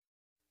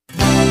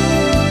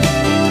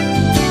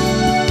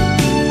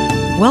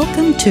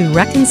Welcome to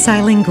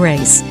Reconciling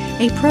Grace,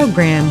 a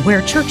program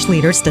where church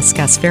leaders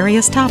discuss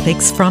various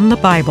topics from the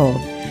Bible.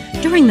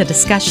 During the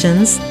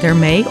discussions, there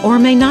may or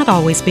may not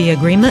always be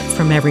agreement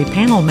from every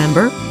panel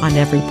member on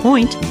every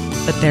point,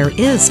 but there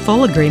is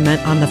full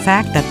agreement on the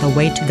fact that the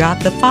way to God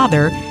the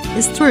Father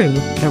is through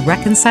the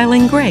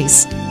reconciling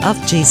grace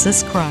of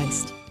Jesus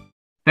Christ.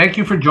 Thank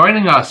you for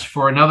joining us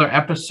for another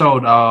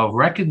episode of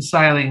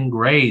Reconciling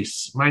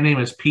Grace. My name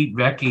is Pete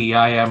Vecchi.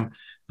 I am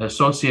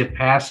Associate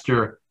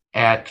Pastor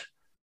at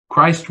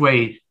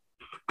Christway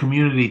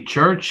Community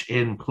Church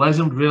in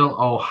Pleasantville,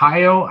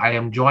 Ohio. I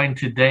am joined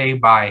today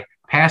by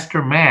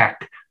Pastor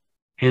Mac.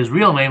 His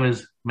real name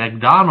is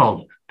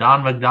McDonald,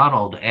 Don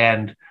McDonald,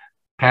 and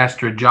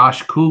Pastor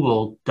Josh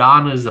Kugel.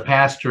 Don is the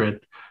pastor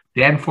at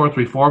Danforth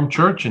Reformed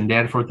Church in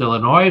Danforth,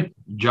 Illinois.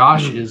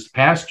 Josh is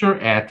pastor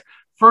at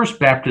First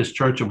Baptist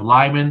Church of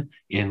Lyman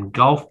in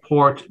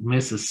Gulfport,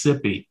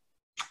 Mississippi.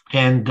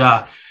 And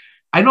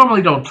I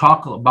normally don't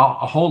talk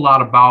about a whole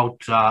lot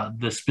about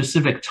the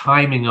specific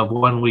timing of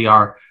when we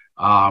are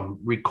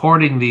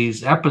recording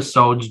these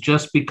episodes,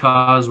 just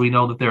because we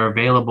know that they're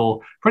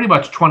available pretty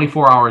much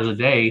 24 hours a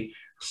day,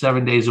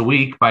 7 days a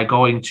week by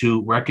going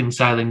to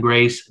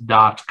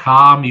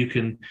reconcilinggrace.com. You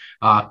can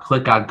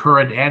click on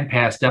current and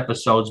past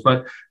episodes.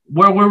 But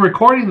where we're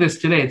recording this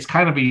today, it's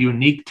kind of a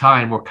unique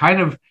time. We're kind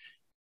of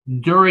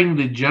during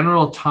the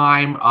general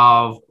time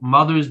of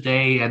Mother's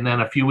Day, and then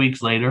a few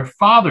weeks later,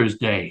 Father's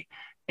Day.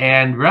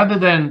 And rather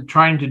than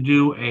trying to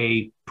do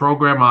a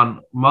program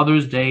on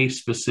Mother's Day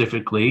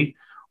specifically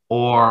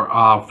or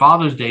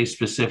Father's Day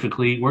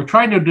specifically, we're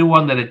trying to do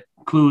one that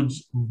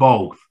includes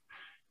both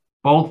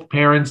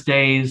parents'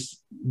 days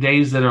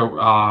that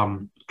are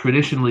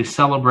traditionally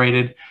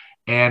celebrated.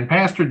 And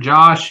Pastor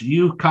Josh,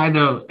 you kind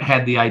of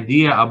had the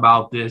idea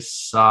about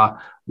this,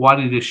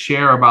 wanted to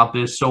share about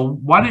this. So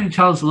why don't you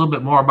tell us a little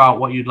bit more about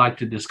what you'd like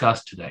to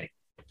discuss today?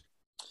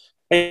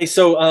 Hey,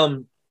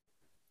 so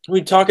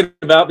we're talking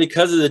about,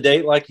 because of the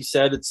date, like you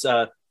said, it's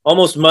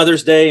almost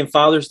Mother's Day, and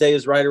Father's Day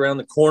is right around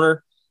the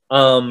corner.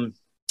 I'll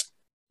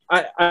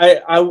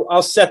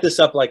set this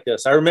up like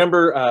this. I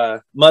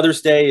remember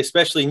Mother's Day,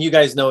 especially, and you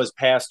guys know as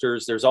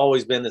pastors, there's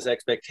always been this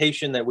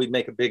expectation that we'd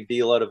make a big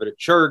deal out of it at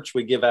church.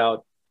 We give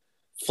out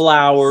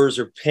flowers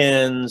or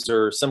pins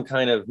or some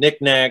kind of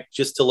knickknack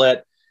just to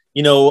let,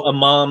 you know, a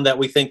mom that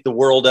we think the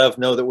world of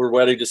know that we're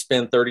ready to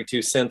spend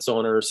 32 cents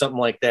on her or something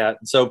like that.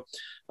 And so,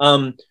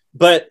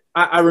 but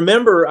I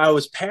remember I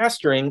was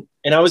pastoring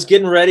and I was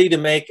getting ready to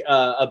make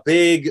a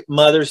big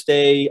Mother's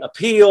Day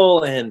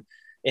appeal and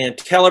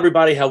tell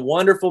everybody how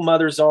wonderful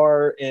mothers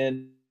are.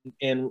 And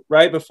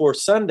right before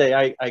Sunday,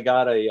 I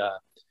got a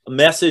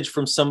message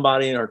from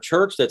somebody in our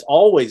church that's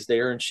always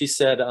there. And she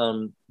said,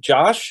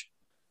 Josh,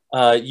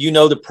 you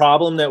know, the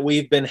problem that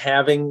we've been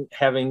having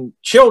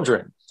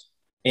children.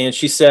 And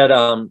she said,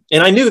 and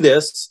I knew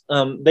this,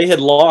 they had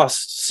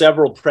lost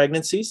several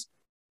pregnancies.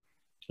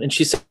 And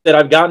she said,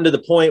 I've gotten to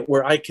the point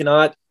where I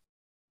cannot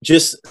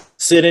just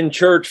sit in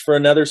church for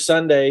another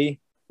Sunday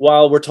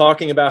while we're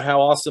talking about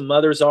how awesome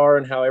mothers are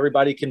and how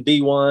everybody can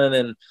be one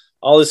and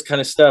all this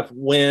kind of stuff,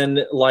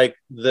 when like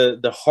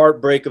the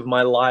heartbreak of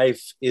my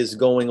life is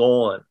going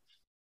on.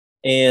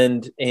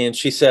 And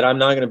she said, I'm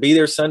not going to be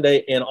there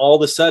Sunday. And all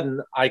of a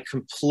sudden, I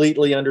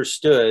completely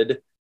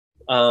understood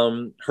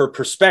her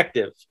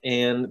perspective.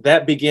 And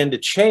that began to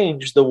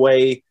change the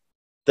way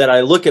that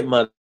I look at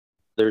Mother's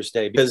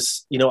Day,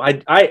 because, you know,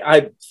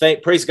 I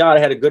thank, praise God, I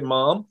had a good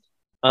mom,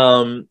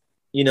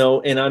 you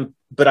know,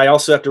 but I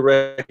also have to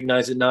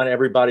recognize that not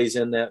everybody's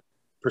in that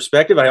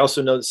perspective. I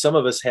also know that some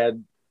of us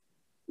had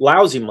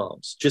lousy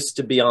moms, just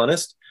to be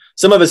honest.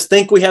 Some of us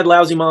think we had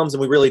lousy moms and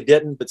we really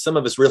didn't, but some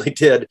of us really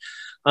did.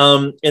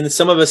 And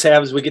some of us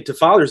have, as we get to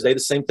Father's Day,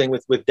 the same thing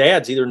with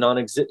dads, either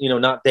you know,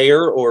 not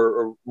there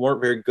or weren't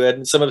very good.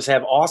 And some of us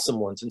have awesome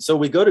ones. And so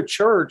we go to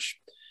church,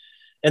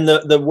 and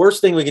the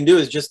worst thing we can do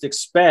is just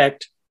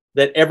expect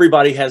that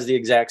everybody has the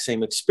exact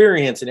same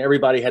experience and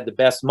everybody had the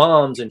best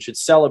moms and should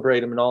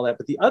celebrate them and all that.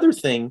 But the other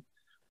thing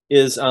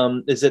is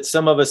that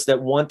some of us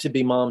that want to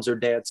be moms or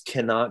dads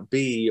cannot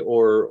be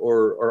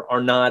or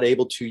are not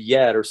able to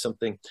yet or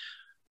something.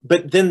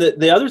 But then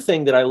the other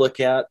thing that I look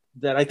at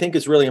that I think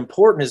is really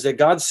important is that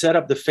God set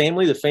up the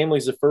family. The family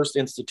is the first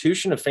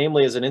institution. A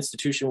family is an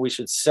institution we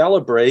should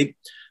celebrate,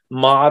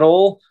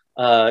 model,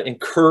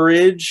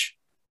 encourage,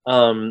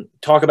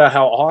 talk about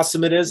how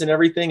awesome it is and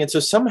everything. And so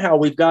somehow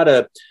we've got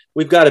to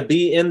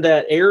be in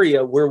that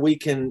area where we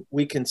can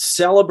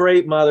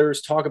celebrate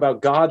mothers, talk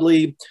about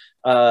godly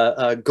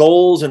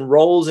goals and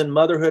roles in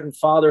motherhood and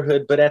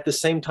fatherhood, but at the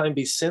same time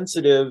be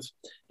sensitive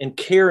and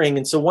caring.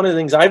 And so one of the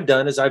things I've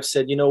done is I've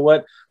said, you know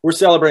what, we're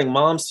celebrating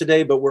moms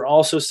today, but we're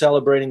also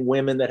celebrating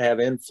women that have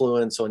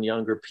influence on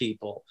younger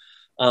people,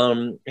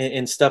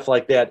 and stuff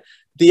like that.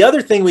 The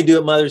other thing we do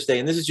at Mother's Day,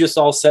 and this is just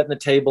all setting the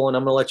table, and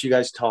I'm going to let you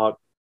guys talk,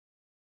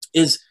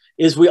 is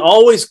we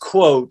always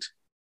quote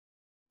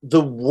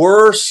the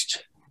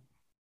worst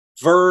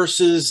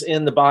verses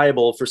in the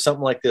Bible for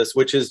something like this,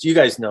 which is, you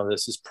guys know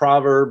this, is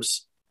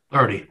Proverbs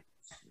 30.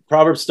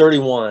 Proverbs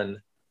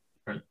 31.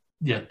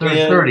 Yeah,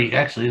 And 30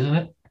 actually, isn't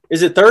it?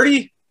 is it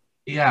 30?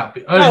 Yeah.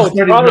 No, It's it's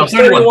 30, no, Proverbs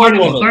 31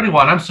 woman.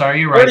 31. I'm sorry,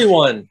 you're right.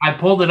 31. I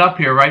pulled it up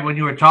here right when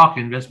you were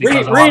talking, just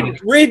because I wanted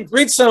to.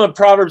 Read some of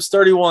Proverbs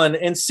 31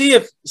 and see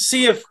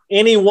if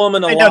any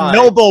woman And alive. a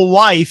noble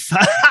wife.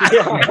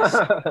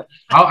 Yeah.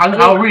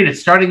 I'll read it,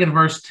 starting in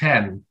verse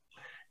 10.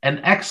 An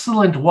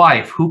excellent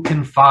wife who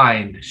can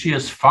find? She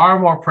is far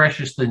more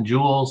precious than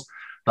jewels.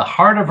 The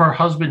heart of her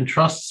husband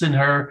trusts in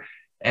her,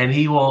 and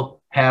he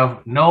will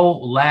have no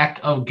lack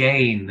of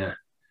gain.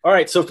 All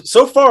right, so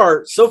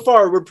far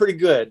we're pretty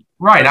good.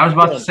 Right, I was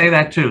about to say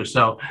that too.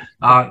 So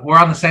we're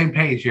on the same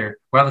page here.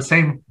 We're on the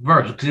same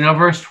verse.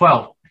 Verse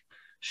 12.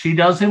 She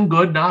does him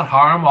good, not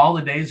harm, all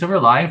the days of her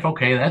life.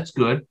 Okay, that's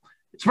good.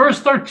 It's verse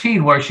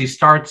 13 where she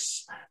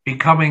starts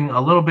becoming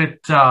a little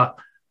bit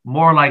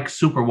more like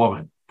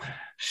Superwoman.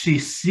 She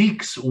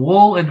seeks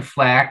wool and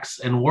flax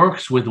and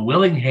works with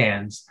willing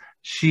hands.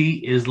 She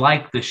is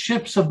like the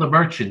ships of the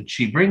merchant.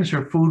 She brings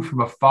her food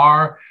from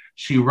afar.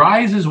 She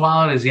rises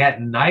while it is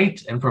yet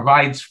night and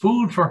provides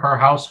food for her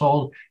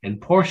household and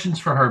portions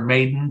for her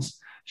maidens.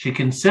 She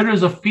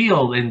considers a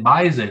field and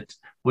buys it.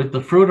 With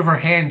the fruit of her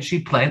hand, she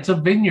plants a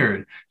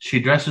vineyard.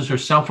 She dresses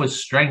herself with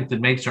strength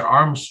and makes her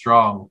arms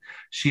strong.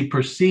 She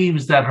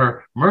perceives that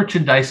her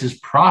merchandise is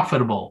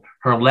profitable.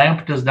 Her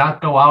lamp does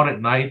not go out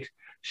at night.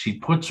 She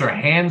puts her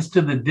hands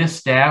to the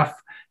distaff,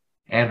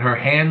 and her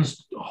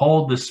hands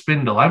hold the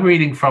spindle. I'm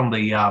reading from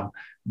which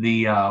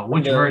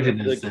version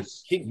is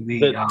this?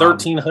 The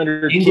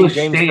 1300 English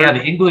King James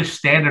the English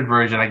Standard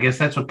Version. I guess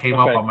that's what came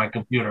up on my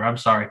computer. I'm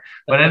sorry.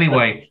 But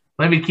anyway,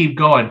 let me keep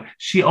going.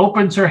 She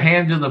opens her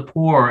hand to the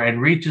poor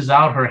and reaches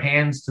out her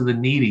hands to the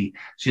needy.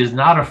 She is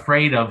not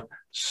afraid of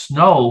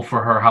snow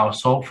for her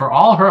household, for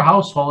all her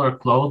household are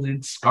clothed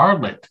in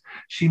scarlet.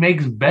 She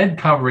makes bed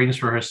coverings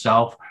for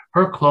herself.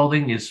 Her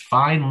clothing is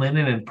fine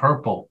linen and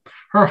purple.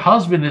 Her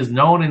husband is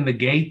known in the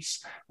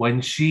gates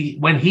when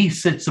he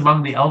sits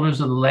among the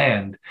elders of the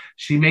land.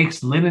 She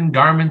makes linen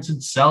garments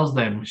and sells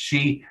them.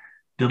 She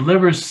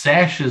delivers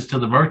sashes to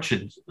the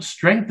merchants.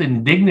 Strength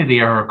and dignity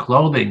are her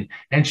clothing,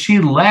 and she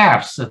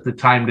laughs at the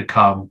time to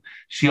come.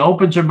 She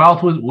opens her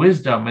mouth with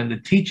wisdom, and the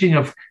teaching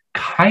of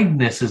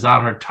kindness is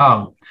on her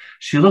tongue.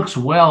 She looks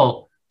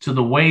well to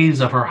the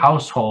ways of her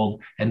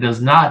household and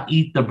does not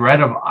eat the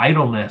bread of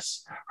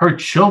idleness. Her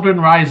children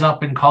rise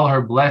up and call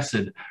her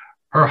blessed.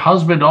 Her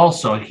husband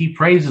also, he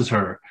praises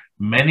her.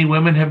 Many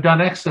women have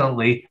done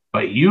excellently,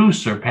 but you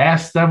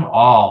surpass them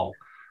all.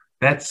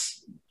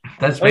 That's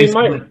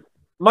basically.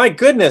 My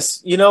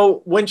goodness,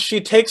 when she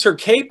takes her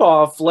cape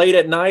off late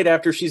at night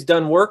after she's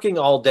done working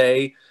all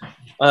day,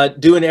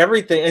 doing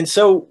everything, and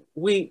so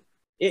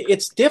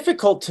it's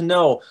difficult to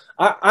know.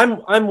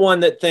 I'm one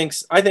that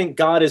I think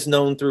God is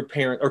known through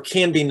parents, or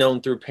can be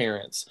known through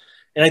parents.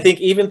 And I think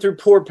even through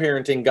poor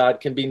parenting,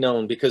 God can be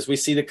known because we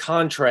see the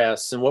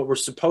contrasts and what we're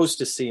supposed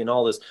to see and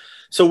all this.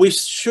 So we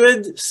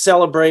should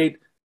celebrate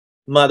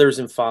mothers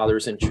and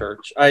fathers in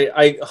church.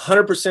 I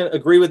 100%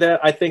 agree with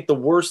that. I think the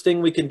worst thing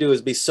we can do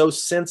is be so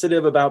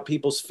sensitive about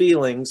people's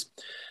feelings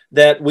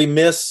that we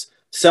miss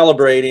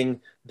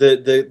celebrating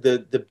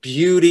the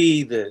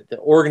beauty, the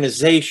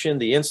organization,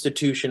 the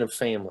institution of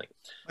family.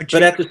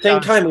 But at the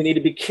same time, we need to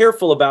be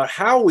careful about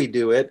how we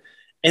do it.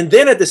 And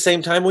then at the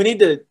same time, we need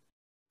to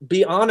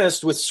be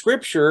honest with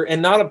Scripture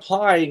and not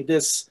apply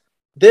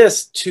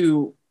this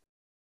to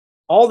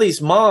all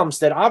these moms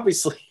that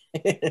obviously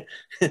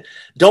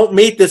don't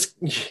meet this.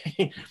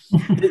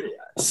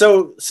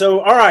 So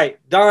all right,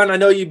 Don, I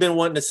know you've been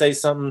wanting to say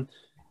something.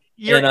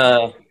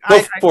 Go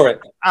for it.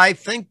 I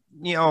think,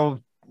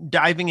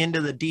 diving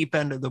into the deep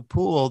end of the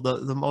pool,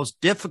 the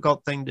most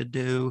difficult thing to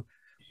do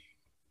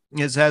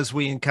is, as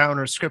we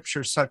encounter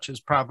scripture such as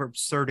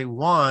Proverbs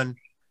 31,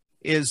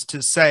 is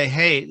to say,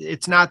 hey,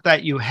 it's not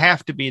that you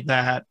have to be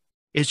that.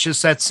 It's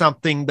just that's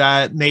something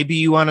that maybe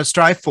you want to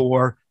strive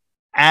for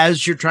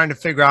as you're trying to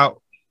figure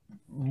out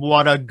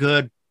what a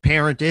good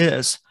parent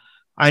is.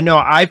 I know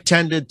I've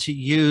tended to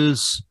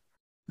use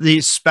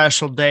these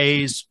special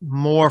days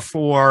more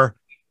for,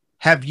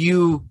 have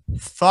you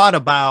thought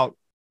about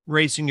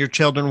raising your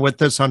children with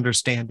this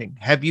understanding?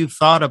 Have you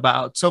thought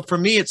about? So for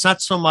me, it's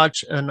not so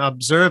much an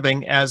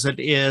observing as it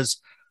is,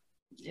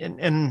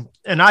 and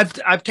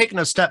I've taken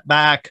a step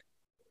back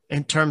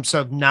in terms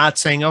of not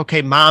saying,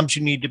 okay, moms,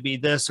 you need to be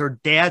this, or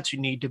dads, you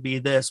need to be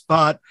this.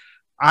 But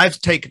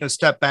I've taken a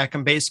step back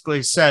and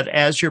basically said,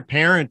 as you're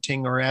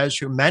parenting or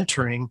as you're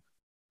mentoring,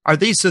 are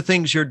these the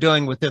things you're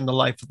doing within the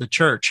life of the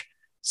church?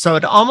 So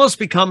it almost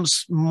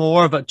becomes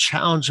more of a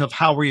challenge of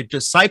how we're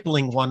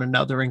discipling one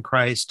another in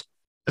Christ,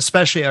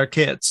 especially our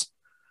kids.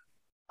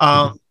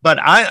 But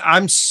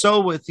I'm so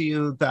with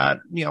you that,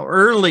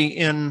 early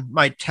in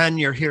my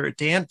tenure here at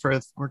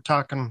Danforth, we're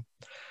talking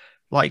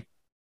like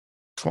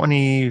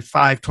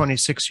 25,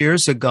 26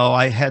 years ago,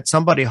 I had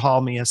somebody haul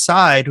me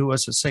aside who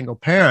was a single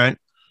parent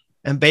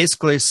and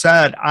basically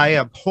said, I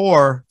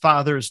abhor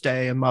Father's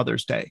Day and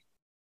Mother's Day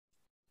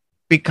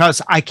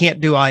because I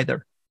can't do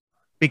either,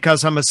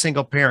 because I'm a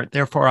single parent.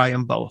 Therefore, I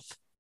am both.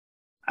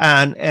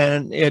 And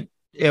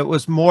it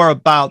was more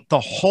about the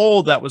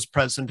whole that was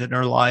present in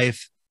her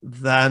life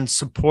than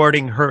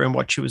supporting her in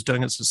what she was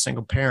doing as a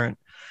single parent.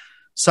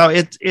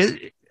 So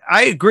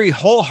I agree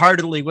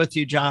wholeheartedly with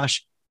you,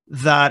 Josh,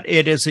 that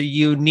it is a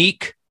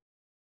unique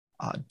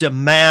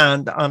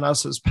demand on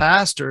us as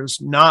pastors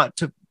not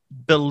to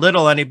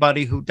belittle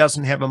anybody who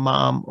doesn't have a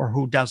mom or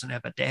who doesn't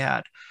have a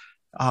dad.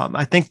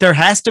 I think there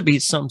has to be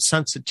some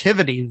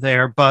sensitivity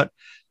there, but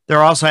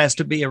there also has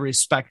to be a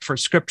respect for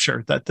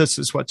Scripture, that this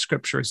is what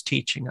Scripture is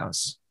teaching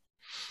us.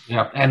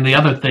 Yeah, and the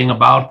other thing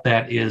about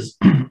that is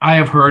I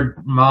have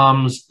heard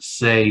moms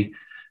say,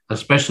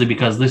 especially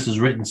because this is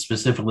written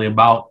specifically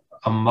about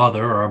a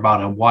mother or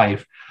about a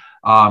wife,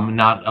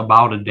 not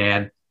about a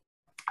dad,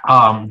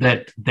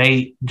 that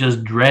they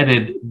just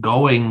dreaded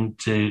going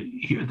to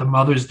hear the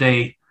Mother's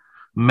Day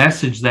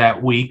message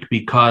that week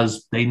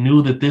because they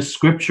knew that this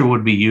scripture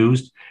would be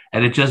used,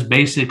 and it just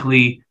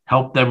basically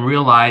helped them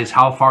realize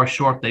how far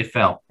short they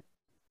fell.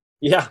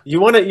 Yeah, you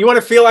want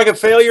to feel like a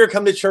failure?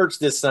 Come to church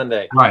this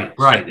Sunday.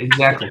 Right,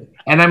 exactly.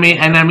 And I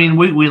mean,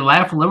 we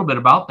laugh a little bit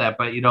about that,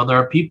 but there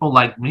are people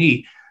like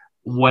me.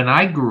 When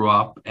I grew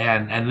up,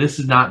 and this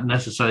is not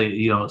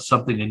necessarily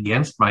something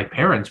against my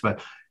parents,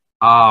 but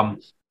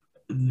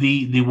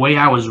the way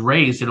I was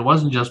raised, and it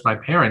wasn't just my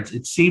parents.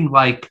 It seemed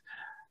like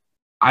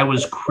I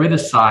was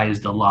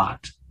criticized a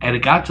lot, and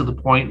it got to the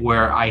point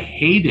where I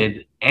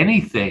hated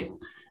anything.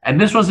 And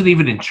this wasn't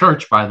even in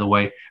church, by the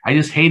way. I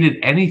just hated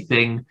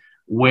anything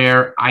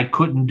where I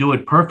couldn't do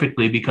it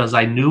perfectly because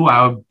I knew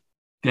I would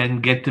then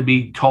get to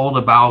be told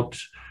about,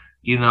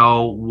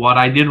 what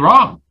I did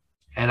wrong.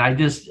 And I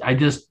just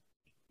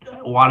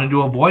wanted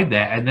to avoid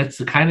that. And that's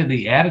the kind of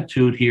the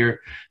attitude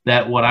here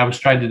that what I was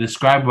trying to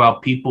describe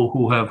about people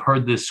who have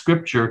heard this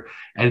scripture,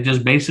 and it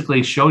just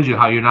basically shows you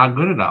how you're not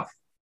good enough.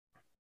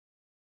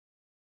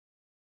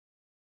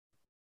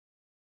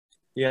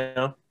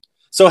 Yeah.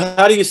 So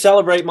how do you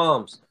celebrate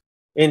moms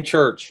in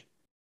church?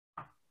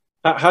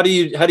 How do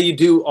you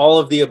do all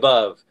of the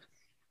above?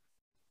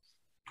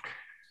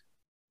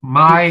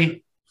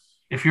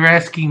 If you're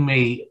asking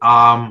me,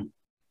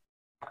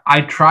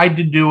 I tried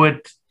to do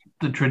it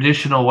the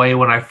traditional way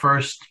when I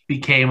first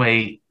became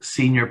a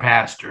senior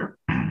pastor.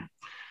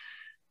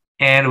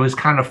 And it was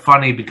kind of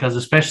funny because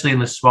especially in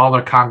the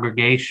smaller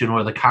congregation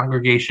where the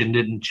congregation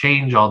didn't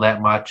change all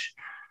that much,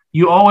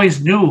 you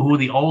always knew who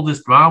the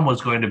oldest mom was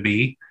going to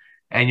be.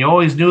 And you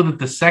always knew that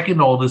the second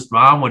oldest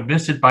mom would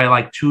miss it by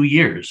like 2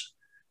 years,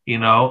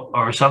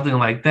 or something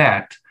like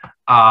that.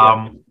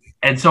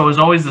 And so it was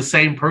always the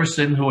same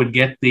person who would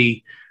get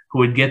the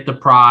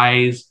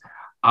prize.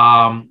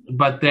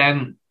 But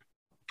then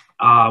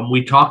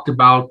we talked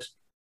about,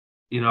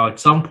 at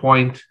some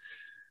point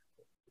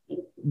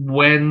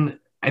when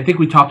I think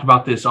we talked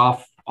about this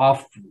off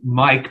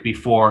mic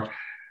before,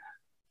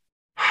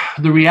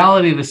 the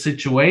reality of the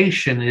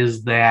situation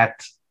is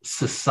that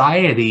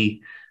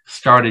society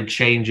started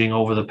changing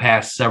over the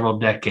past several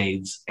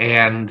decades,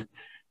 and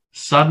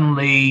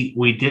suddenly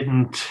we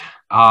didn't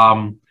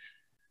find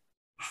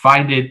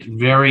it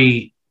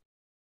very,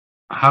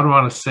 how do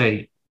I want to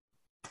say,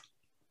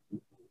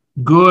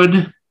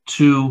 good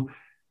to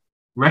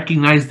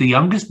recognize the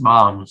youngest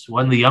moms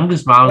when the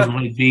youngest moms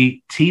might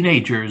be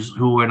teenagers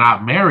who were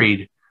not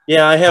married.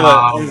 Yeah, I have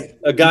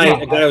a guy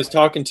I was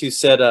talking to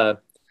said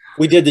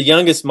we did the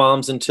youngest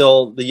moms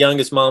until the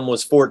youngest mom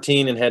was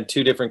 14 and had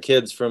 2 different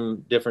kids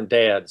from different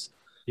dads.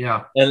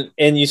 Yeah.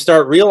 And you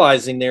start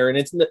realizing there, and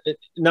it's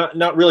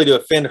not really to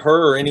offend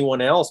her or anyone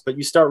else, but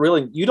you start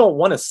really, you don't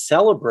want to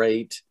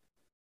celebrate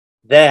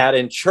that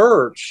in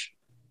church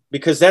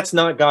because that's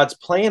not God's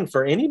plan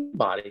for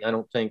anybody, I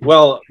don't think.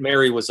 Well,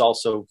 Mary was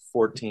also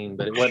 14,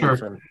 but it wasn't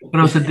from. But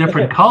it was a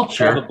different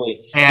culture.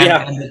 Probably.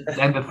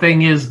 And the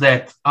thing is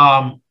that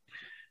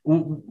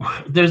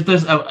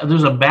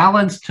there's a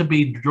balance to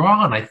be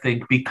drawn, I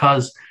think,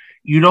 because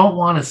you don't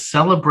want to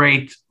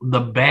celebrate the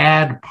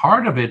bad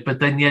part of it,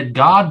 but then yet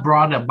God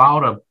brought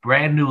about a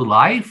brand new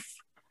life,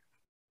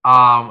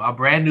 a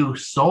brand new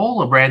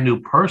soul, a brand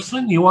new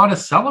person. You want to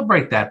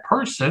celebrate that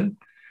person.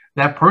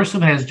 That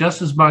person has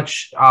just as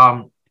much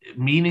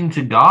meaning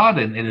to God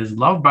and is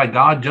loved by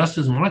God just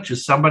as much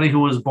as somebody who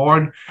was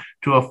born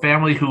to a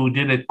family who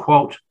did it,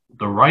 quote,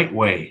 the right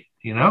way,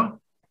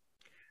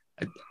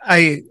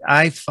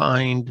 I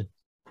find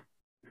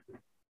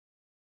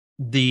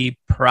the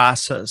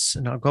process,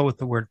 and I'll go with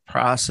the word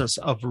process,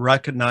 of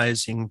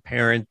recognizing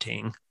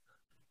parenting.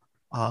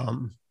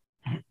 I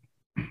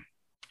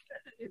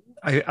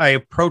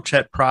approach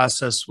that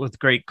process with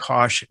great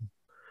caution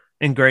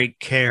and great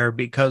care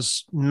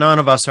because none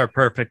of us are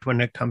perfect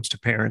when it comes to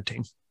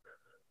parenting.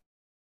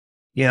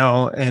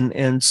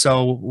 And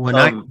so when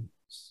I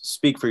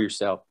speak for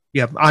yourself.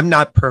 Yeah, I'm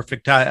not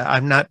perfect.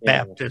 I'm not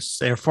Baptist,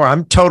 therefore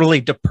I'm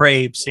totally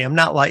depraved. See, I'm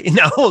not like,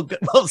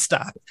 we'll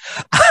stop.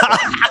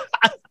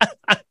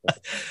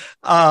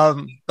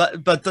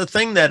 But the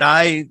thing that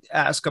I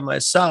ask of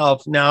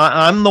myself, now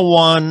I'm the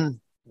one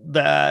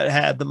that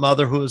had the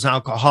mother who was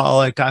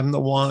alcoholic. I'm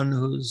the one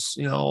who's,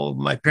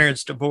 my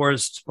parents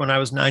divorced when I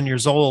was 9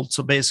 years old.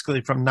 So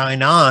basically from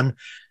 9 on,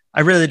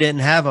 I really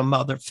didn't have a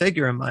mother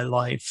figure in my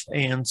life.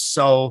 And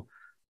so,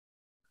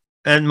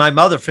 and my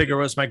mother figure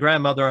was my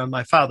grandmother on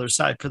my father's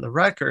side, for the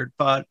record.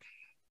 But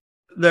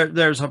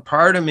there's a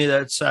part of me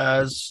that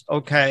says,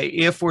 okay,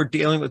 if we're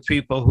dealing with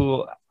people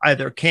who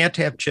either can't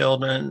have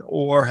children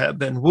or have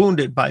been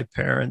wounded by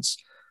parents,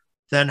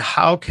 then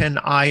how can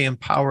I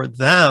empower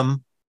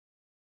them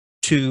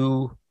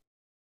to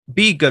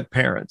be good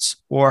parents?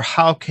 Or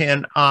how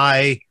can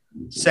I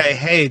say,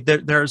 hey,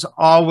 there's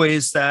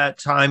always that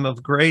time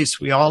of grace.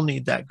 We all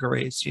need that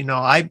grace. You know,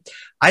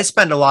 I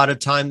spend a lot of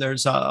time.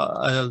 There's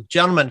a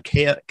gentleman,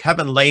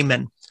 Kevin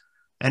Lehman,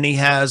 and he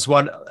has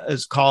what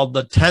is called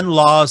the 10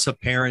 Laws of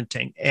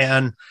Parenting.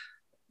 And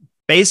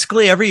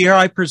basically every year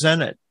I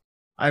present it.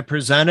 I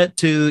present it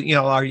to, you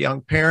know, our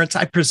young parents.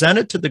 I present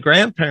it to the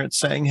grandparents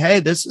saying, hey,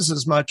 this is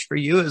as much for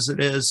you as it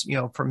is, you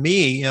know, for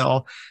me. You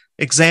know,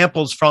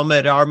 examples from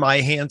it are: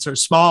 my hands are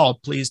small.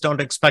 Please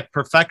don't expect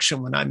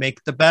perfection when I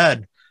make the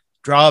bed.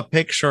 Draw a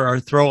picture or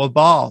throw a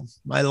ball.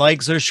 My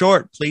legs are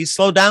short. Please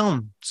slow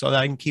down so that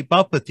I can keep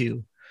up with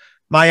you.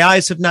 My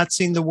eyes have not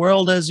seen the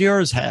world as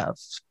yours have.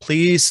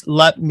 Please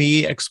let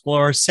me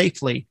explore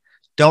safely.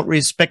 Don't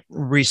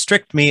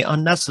restrict me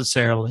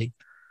unnecessarily.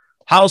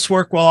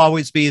 Housework will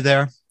always be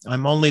there.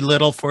 I'm only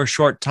little for a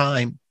short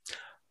time.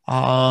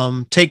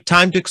 Take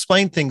time to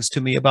explain things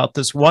to me about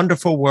this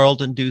wonderful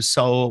world and do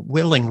so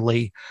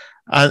willingly.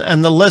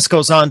 And the list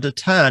goes on to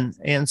 10.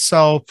 And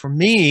so for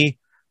me,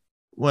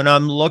 when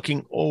I'm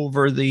looking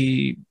over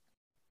the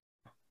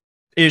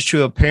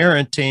issue of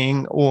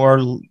parenting,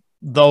 or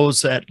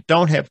those that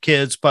don't have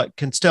kids but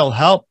can still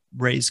help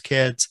raise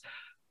kids,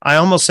 I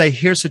almost say,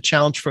 here's a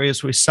challenge for you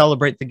as we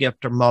celebrate the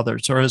gift of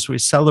mothers, or as we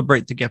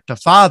celebrate the gift of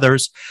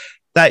fathers,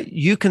 that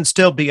you can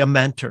still be a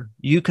mentor.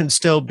 You can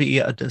still be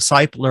a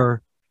discipler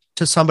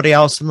to somebody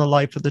else in the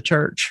life of the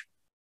church.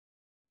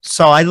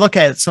 So I look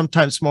at it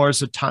sometimes more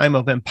as a time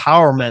of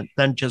empowerment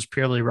than just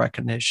purely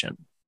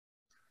recognition.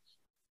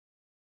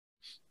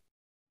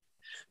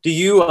 Do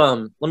you,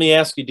 let me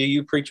ask you, do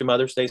you preach a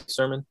Mother's Day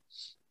sermon?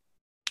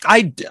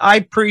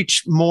 I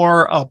preach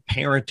more a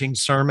parenting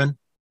sermon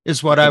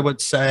is what I would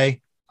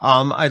say.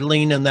 I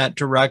lean in that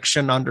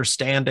direction,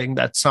 understanding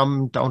that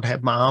some don't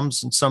have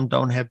moms and some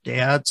don't have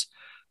dads.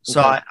 So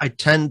Okay. I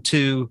tend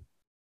to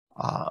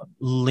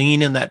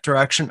lean in that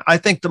direction. I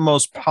think the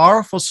most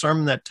powerful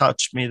sermon that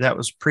touched me, that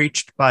was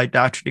preached by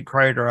Dr. D.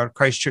 Kreider out of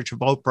Christ Church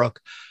of Oak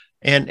Brook,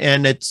 and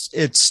it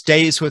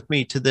stays with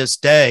me to this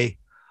day,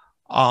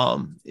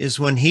 is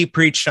when he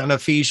preached on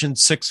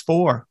Ephesians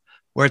 6:4.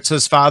 Where it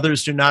says,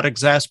 fathers, do not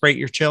exasperate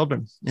your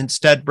children.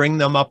 Instead, bring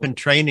them up in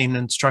training and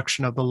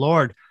instruction of the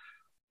Lord.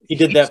 He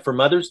did that for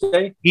Mother's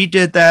Day? He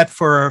did that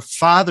for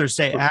Father's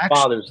Day, For actually.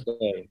 Father's Day.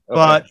 Okay,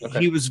 But okay.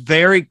 he was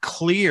very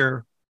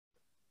clear,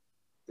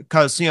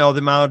 because, you know, the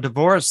amount of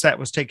divorce that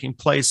was taking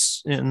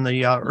place in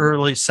the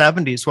early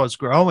 70s was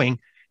growing.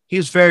 He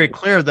was very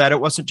clear that it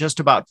wasn't just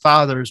about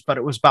fathers, but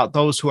it was about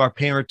those who are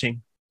parenting,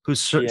 who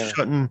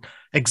shouldn't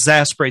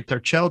exasperate their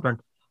children.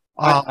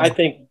 I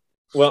think,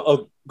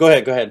 well, go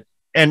ahead.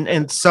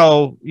 And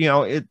so, you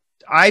know,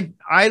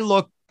 I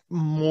look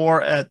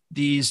more at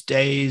these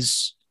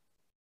days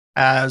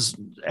as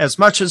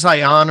much as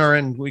I honor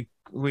and we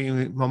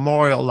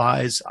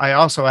memorialize, I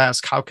also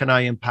ask, how can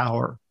I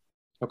empower?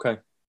 Okay.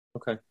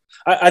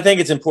 I think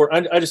it's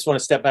important. I just want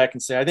to step back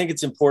and say, I think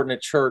it's important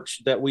at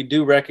church that we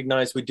do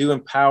recognize, we do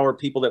empower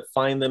people that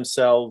find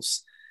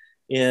themselves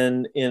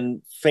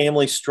in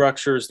family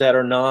structures that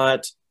are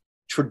not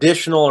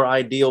traditional or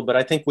ideal, but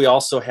I think we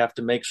also have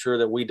to make sure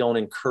that we don't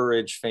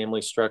encourage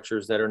family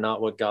structures that are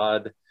not what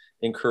God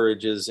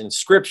encourages in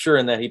Scripture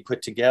and that He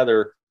put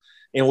together.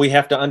 And we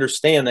have to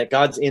understand that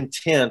God's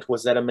intent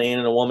was that a man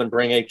and a woman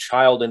bring a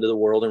child into the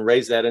world and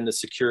raise that in the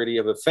security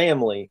of a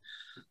family.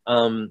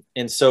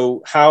 And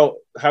so how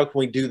can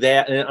we do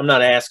that? And I'm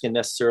not asking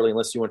necessarily,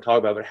 unless you want to talk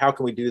about it, but how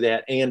can we do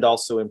that and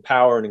also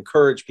empower and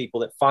encourage people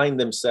that find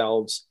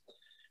themselves,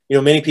 you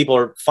know, many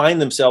people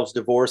find themselves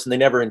divorced and they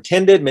never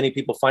intended. Many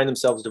people find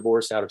themselves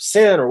divorced out of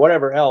sin or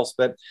whatever else,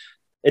 but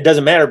it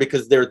doesn't matter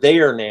because they're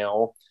there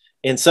now.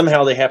 And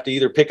somehow they have to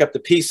either pick up the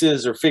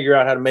pieces or figure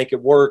out how to make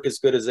it work as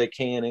good as they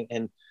can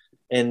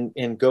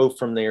and go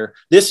from there.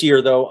 This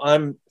year,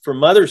 though, for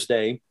Mother's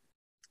Day,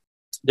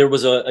 there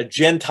was a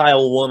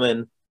Gentile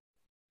woman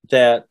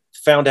that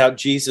found out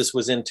Jesus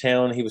was in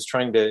town. He was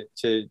trying to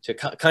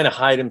kind of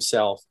hide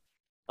himself.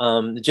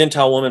 The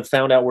Gentile woman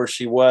found out where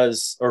she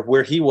was or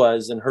where he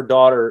was, and her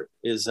daughter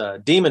is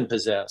demon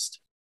possessed.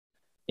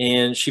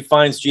 And she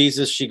finds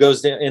Jesus. She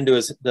goes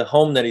into the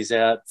home that he's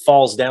at,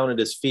 falls down at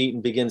his feet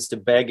and begins to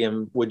beg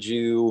him, would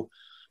you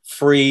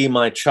free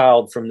my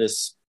child from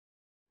this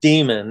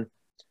demon?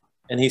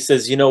 And he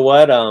says, you know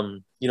what?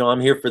 I'm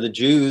here for the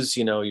Jews,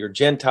 you're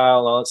Gentile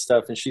and all that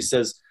stuff. And she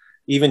says,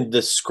 even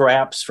the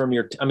scraps from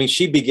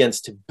she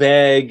begins to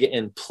beg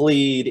and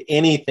plead,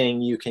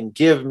 anything you can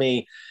give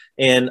me.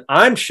 And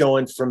I'm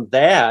showing from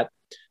that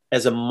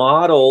as a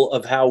model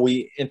of how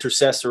we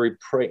intercessor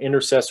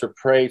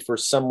pray for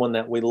someone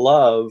that we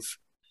love,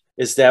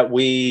 is that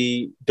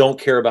we don't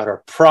care about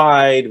our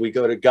pride. We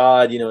go to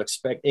God,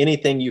 expect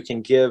anything you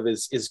can give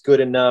is good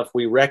enough.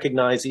 We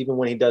recognize even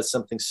when he does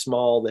something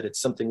small, that it's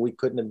something we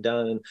couldn't have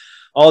done, and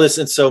all this.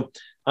 And so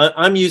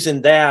I'm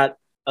using that,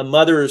 a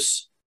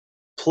mother's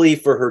plea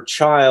for her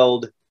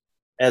child,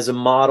 as a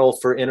model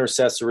for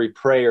intercessory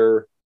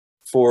prayer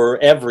for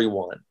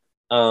everyone.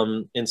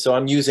 And so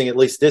I'm using, at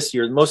least this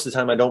year, most of the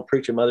time I don't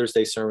preach a Mother's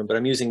Day sermon, but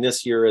I'm using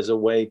this year as a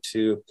way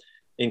to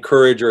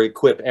encourage or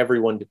equip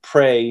everyone to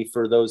pray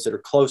for those that are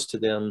close to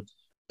them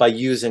by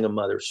using a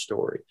mother's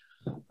story.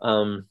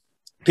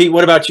 Pete,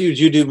 what about you? Did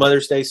you do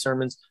Mother's Day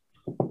sermons?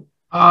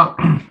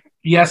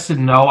 Yes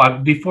and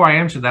no. Before I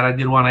answer that, I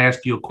did want to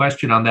ask you a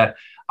question on that.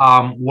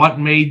 What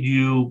made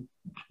you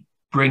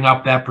bring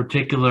up that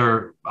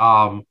particular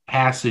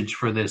passage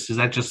for this? Is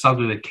that just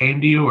something that came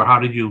to you, or how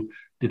did you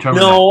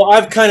determine? No,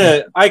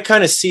 that? I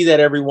kind of see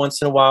that every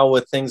once in a while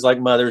with things like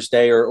Mother's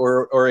Day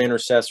or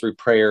intercessory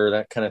prayer,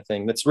 that kind of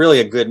thing. That's really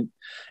a good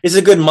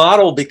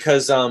model,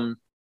 because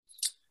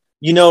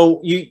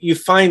you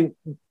find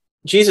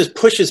Jesus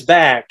pushes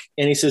back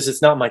and he says,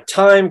 it's not my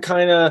time,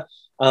 kind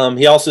of.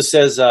 He also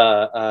says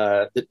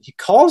that he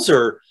calls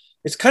her,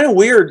 it's kind of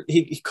weird.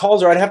 He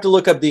calls her, I'd have to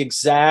look up the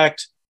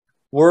exact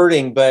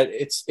wording, but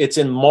it's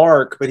in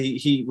Mark, but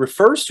he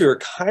refers to her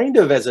kind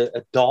of as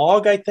a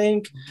dog, I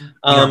think.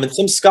 And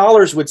some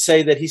scholars would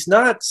say that he's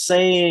not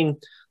saying,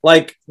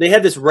 like, they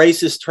had this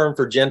racist term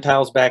for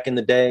Gentiles back in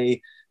the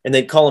day, and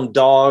they'd call them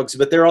dogs,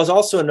 but there was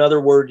also another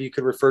word you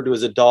could refer to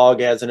as a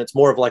dog as, and it's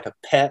more of like a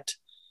pet.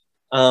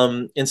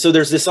 And so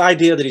there's this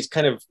idea that he's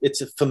kind of, it's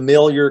a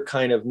familiar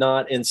kind of,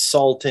 not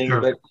insulting,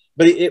 sure. but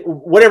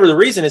whatever the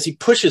reason is, he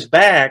pushes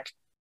back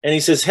and he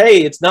says,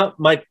 hey, it's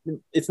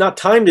not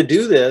time to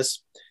do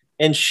this.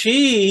 And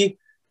she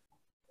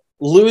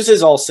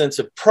loses all sense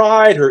of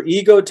pride. Her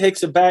ego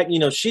takes it back.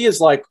 She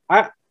is like,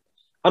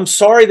 I'm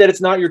sorry that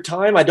it's not your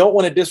time. I don't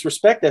want to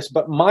disrespect this,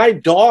 but my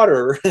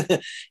daughter,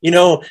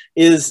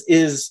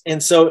 is,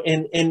 and so,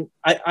 and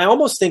I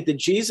almost think that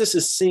Jesus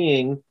is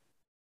seeing,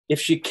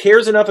 if she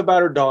cares enough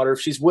about her daughter,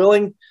 if she's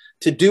willing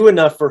to do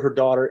enough for her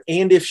daughter,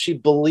 and if she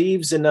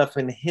believes enough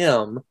in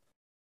him,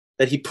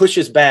 that he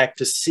pushes back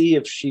to see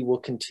if she will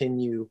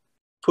continue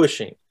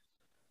pushing.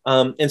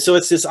 And so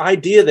it's this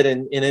idea that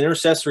in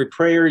intercessory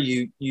prayer,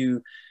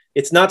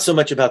 it's not so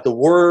much about the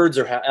words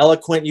or how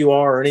eloquent you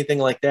are or anything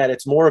like that.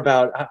 It's more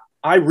about,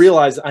 I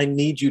realize I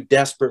need you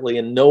desperately,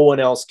 and no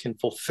one else can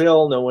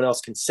fulfill, no one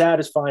else can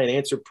satisfy and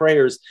answer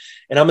prayers.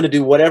 And I'm going to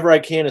do whatever I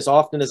can as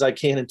often as I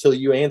can until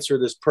you answer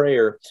this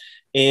prayer.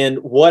 And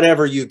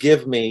whatever you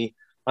give me,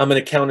 I'm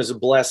going to count as a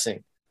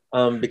blessing,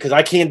 because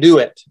I can't do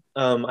it.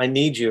 I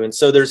need you. And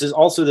so there's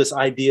also this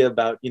idea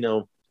about,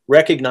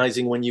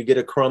 recognizing when you get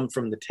a crumb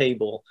from the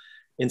table,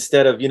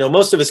 instead of,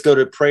 most of us go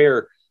to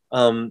prayer.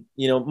 My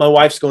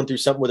wife's going through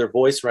something with her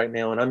voice right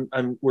now,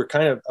 and we're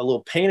kind of a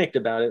little panicked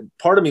about it.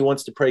 Part of me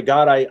wants to pray,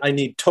 God, I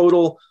need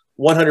total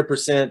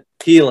 100%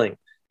 healing.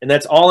 And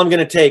that's all I'm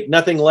going to take,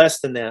 nothing less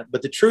than that.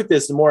 But the truth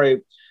is, the more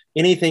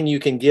anything you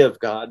can give,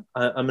 God,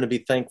 I'm going to be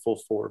thankful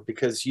for,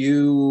 because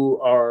you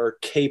are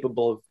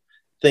capable of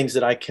things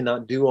that I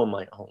cannot do on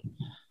my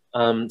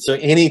own. So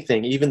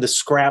anything, even the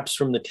scraps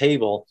from the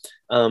table,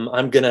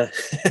 I'm gonna,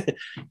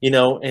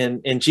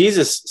 and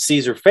Jesus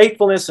sees her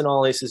faithfulness and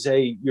all. He says,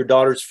 hey, your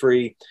daughter's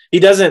free. He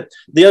doesn't,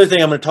 the other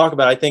thing I'm going to talk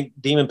about, I think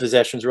demon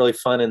possession is really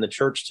fun in the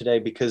church today,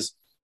 because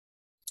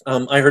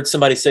I heard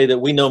somebody say that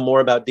we know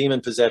more about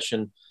demon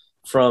possession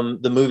from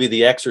the movie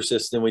The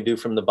Exorcist than we do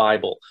from the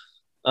Bible.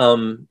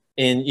 And,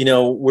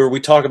 where we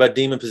talk about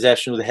demon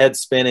possession with head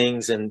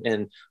spinnings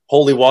and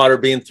holy water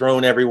being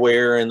thrown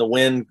everywhere and the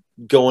wind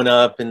going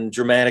up and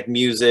dramatic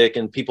music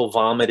and people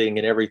vomiting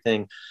and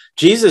everything.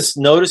 Jesus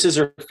notices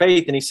her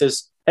faith and he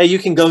says, hey, you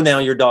can go now.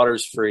 Your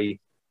daughter's free.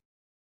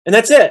 And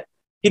that's it.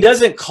 He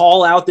doesn't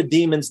call out the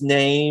demon's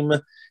name,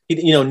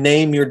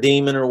 name your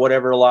demon or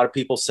whatever a lot of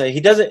people say.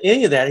 He doesn't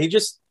any of that. He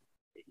just,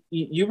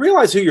 you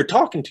realize who you're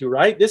talking to,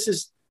 right? This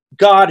is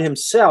God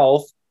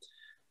himself.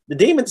 The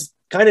demons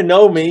kind of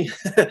know me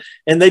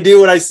and they do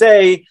what I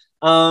say.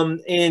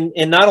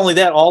 And not only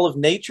that, all of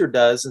nature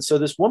does. And so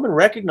this woman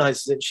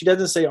recognizes it. She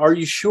doesn't say, are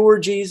you sure,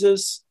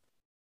 Jesus?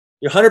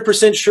 You're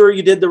 100% sure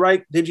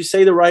did you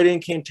say the right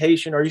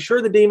incantation? Are you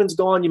sure the demon's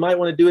gone? You might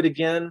want to do it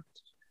again.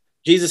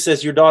 Jesus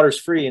says, your daughter's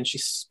free. And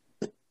she's,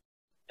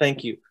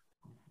 thank you.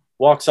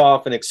 Walks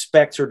off and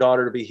expects her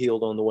daughter to be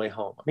healed on the way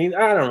home. I mean,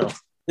 I don't know.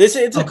 It's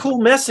a cool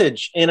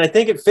message. And I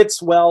think it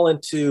fits well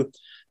into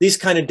these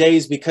kind of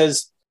days,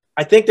 because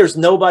I think there's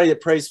nobody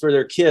that prays for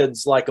their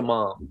kids like a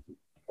mom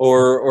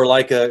or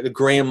like a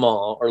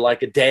grandma or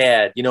like a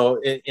dad,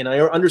 and I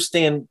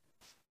understand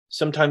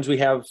sometimes we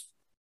have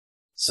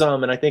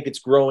some, and I think it's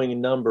growing in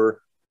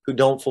number, who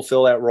don't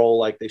fulfill that role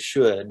like they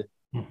should.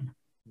 Mm-hmm.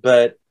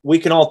 But we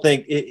can all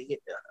think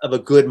of a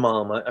good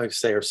mom, I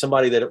say, or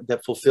somebody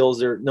that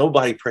fulfills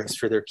nobody prays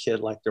for their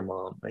kid like their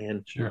mom,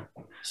 man. Sure.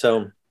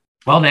 So,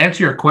 well, to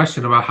answer your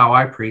question about how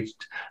I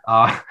preached,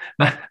 that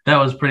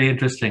was pretty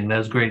interesting. That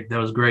was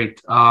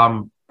great.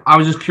 I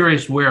was just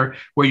curious where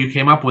you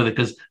came up with it,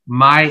 because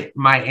my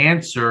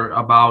answer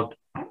about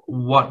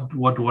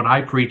what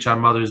I preach on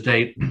Mother's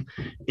Day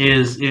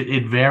is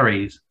it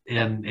varies,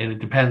 and it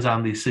depends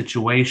on the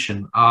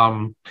situation.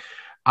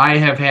 I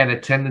have had a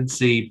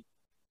tendency,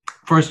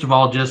 first of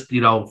all, just,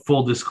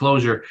 full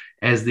disclosure,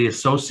 as the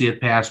associate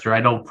pastor,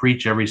 I don't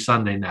preach every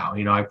Sunday now.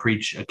 I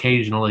preach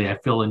occasionally. I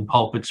fill in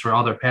pulpits for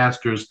other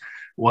pastors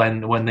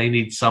when they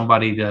need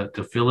somebody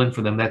to fill in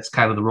for them. That's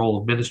kind of the role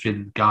of ministry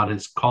that God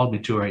has called me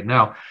to right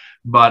now.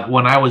 But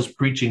when I was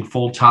preaching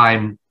full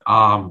time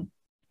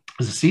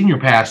as a senior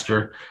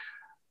pastor,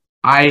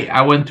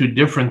 I went through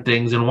different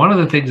things. And one of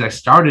the things I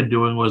started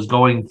doing was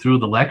going through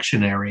the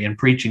lectionary and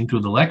preaching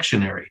through the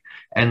lectionary.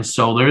 And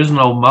so there's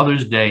no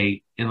Mother's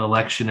Day in the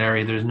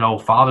lectionary. There's no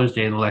Father's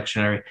Day in the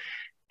lectionary.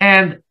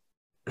 And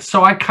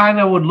so I kind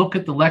of would look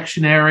at the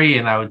lectionary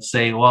and I would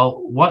say, well,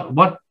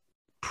 what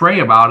pray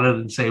about it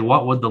and say,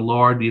 what would the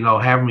Lord,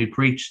 have me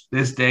preach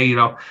this day?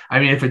 I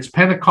mean, if it's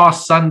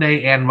Pentecost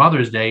Sunday and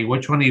Mother's Day,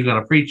 which one are you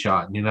going to preach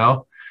on?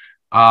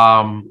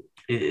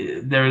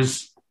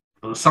 There's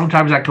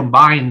sometimes I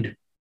combined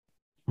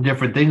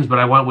different things, but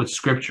I went with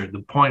scripture. The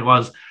point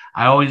was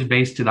I always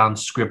based it on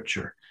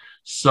scripture.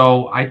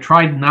 So I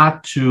tried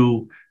not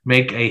to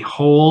make a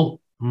whole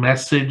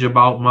message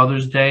about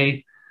Mother's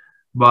Day,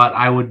 but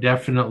I would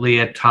definitely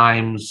at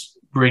times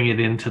bring it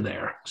into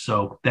there.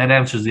 So that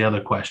answers the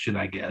other question,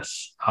 I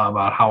guess,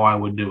 about how I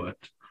would do it.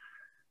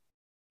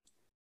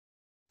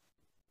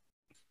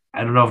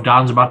 I don't know if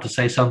Don's about to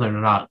say something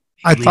or not.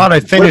 I thought I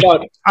finished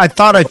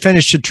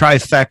a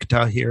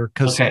trifecta here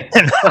because okay.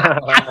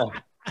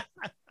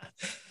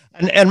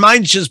 and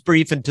mine's just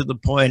brief and to the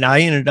point. I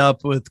ended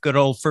up with good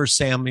old 1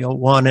 Samuel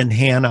 1 and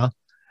Hannah,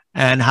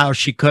 and how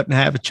she couldn't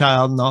have a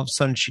child, and all of a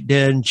sudden she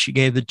did, and she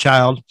gave the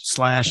child /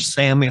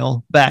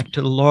 Samuel back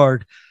to the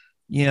Lord.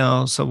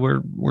 So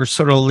we're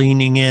sort of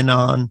leaning in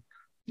on,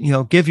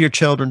 give your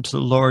children to the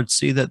Lord,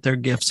 see that they're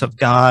gifts of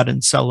God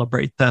and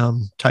celebrate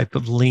them type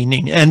of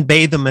leaning, and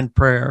bathe them in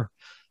prayer.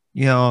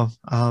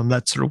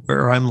 That's sort of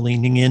where I'm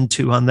leaning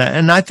into on that.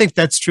 And I think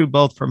that's true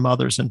both for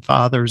mothers and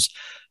fathers.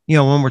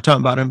 When we're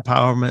talking about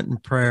empowerment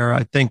and prayer,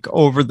 I think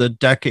over the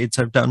decades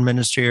I've done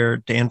ministry here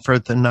at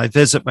Danforth, and I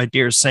visit my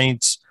dear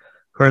saints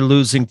who are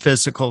losing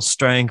physical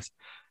strength.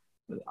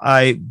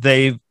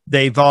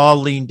 They've all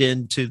leaned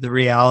into the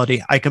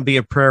reality I can be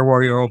a prayer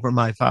warrior over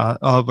my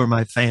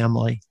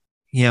family,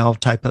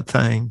 type of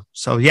thing.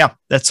 So yeah,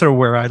 that's sort of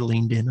where I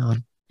leaned in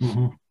on.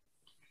 Mm-hmm.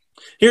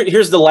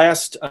 Here's the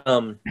last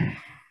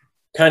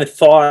kind of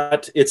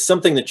thought. It's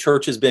something the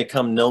church has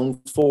become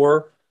known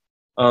for.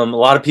 A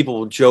lot of people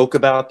will joke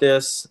about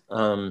this.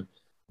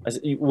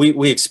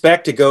 We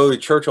expect to go to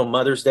church on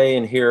Mother's Day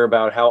and hear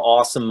about how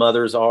awesome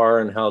mothers are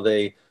and how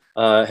they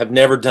have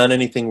never done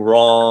anything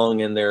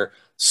wrong, and they're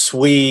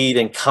sweet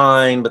and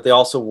kind, but they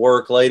also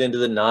work late into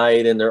the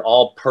night, and they're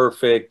all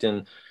perfect.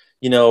 And,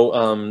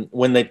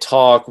 when they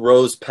talk,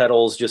 rose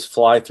petals just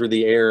fly through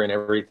the air and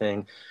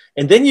everything.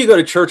 And then you go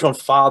to church on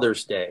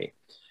Father's Day,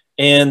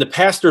 and the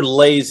pastor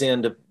lays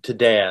into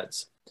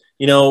dads.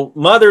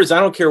 Mothers, I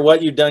don't care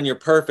what you've done, you're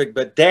perfect,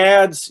 but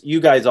dads, you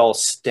guys all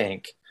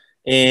stink.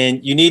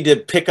 And you need to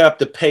pick up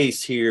the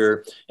pace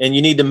here, and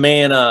you need to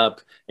man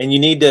up, and you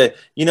need to,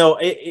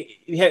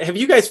 have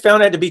you guys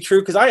found that to be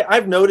true? Because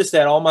I've noticed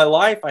that all my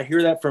life. I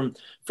hear that from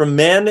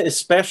men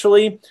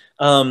especially.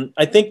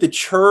 I think the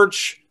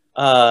church,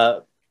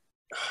 I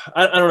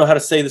don't know how to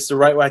say this the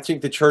right way. I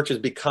think the church has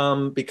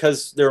become,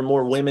 because there are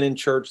more women in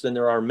church than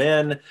there are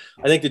men,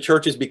 I think the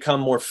church has become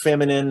more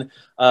feminine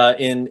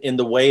in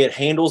the way it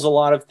handles a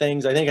lot of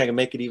things. I think I can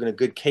make it even a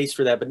good case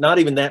for that, but not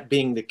even that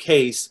being the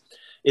case,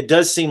 it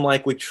does seem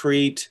like we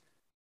treat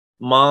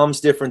moms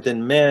different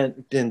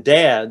than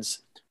dads.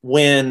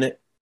 When,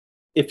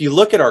 if you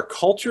look at our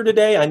culture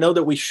today, I know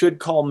that we should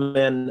call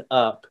men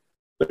up,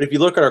 but if you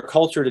look at our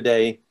culture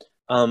today,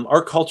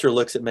 our culture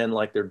looks at men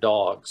like they're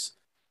dogs.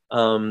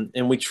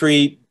 And we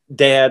treat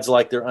dads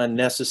like they're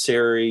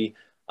unnecessary,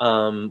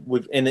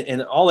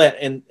 and all that.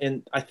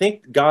 And I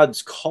think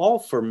God's call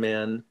for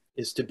men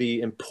is to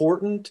be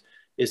important,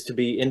 is to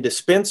be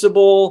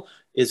indispensable,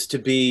 is to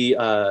be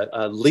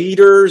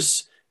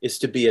leaders, is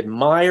to be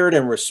admired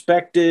and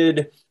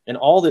respected, and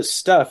all this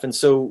stuff. And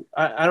so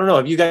I don't know,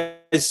 have you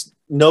guys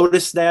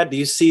noticed that? Do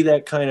you see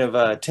that kind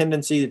of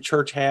tendency the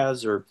church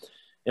has, or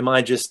am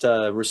I just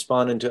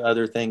responding to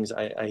other things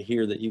I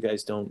hear that you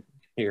guys don't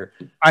hear?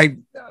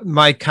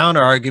 My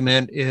counter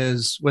argument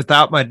is,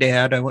 without my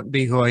dad, I wouldn't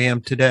be who I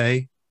am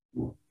today.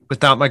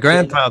 Without my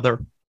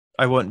grandfather,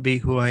 I wouldn't be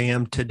who I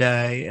am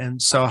today.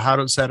 And so how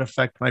does that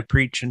affect my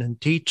preaching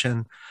and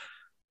teaching?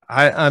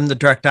 I'm the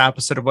direct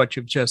opposite of what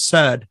you've just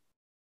said,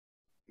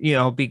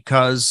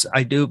 because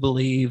I do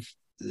believe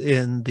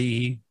in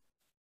the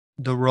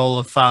role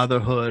of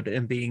fatherhood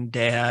and being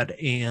dad.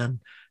 And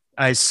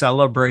I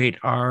celebrate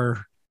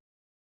our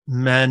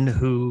men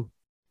who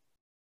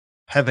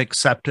have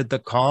accepted the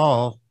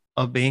call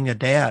of being a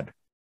dad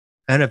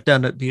and have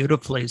done it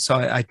beautifully. So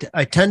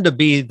I tend to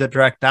be the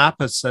direct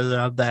opposite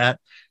of that.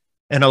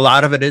 And a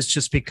lot of it is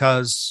just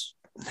because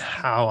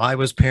how I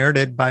was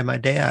parented by my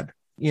dad.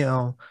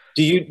 Do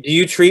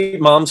you treat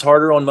moms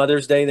harder on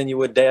Mother's Day than you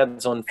would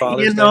dads on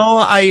Father's Day?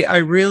 I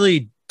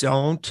really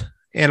don't.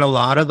 And a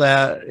lot of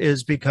that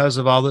is because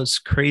of all this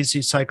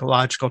crazy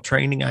psychological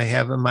training I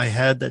have in my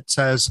head that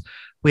says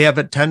we have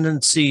a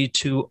tendency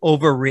to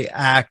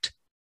overreact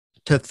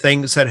to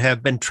things that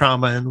have been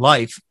trauma in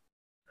life.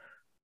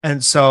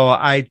 And so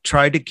I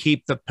try to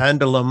keep the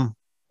pendulum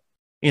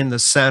in the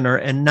center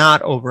and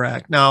not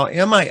overact. Now,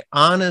 am I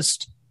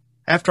honest?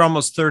 After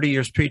almost 30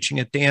 years preaching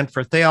at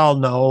Danforth, they all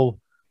know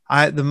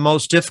the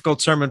most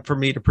difficult sermon for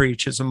me to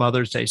preach is a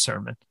Mother's Day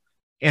sermon.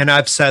 And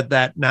I've said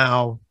that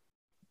now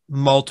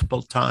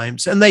multiple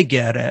times, and they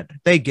get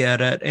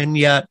it. And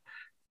yet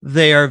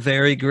they are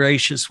very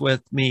gracious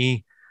with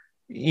me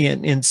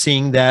in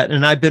seeing that.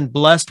 And I've been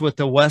blessed with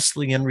a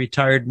Wesleyan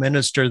retired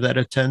minister that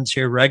attends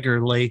here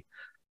regularly.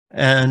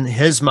 And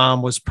his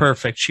mom was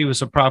perfect. She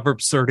was a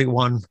Proverbs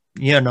 31,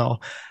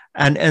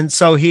 and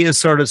so he has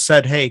sort of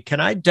said, hey, can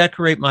I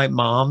decorate my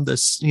mom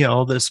this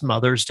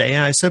Mother's Day?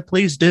 And I said,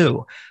 please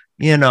do,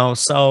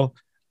 so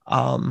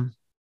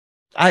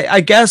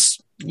I guess,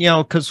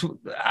 because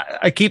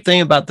I keep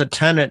thinking about the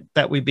tenet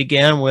that we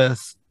began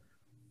with,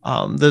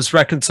 this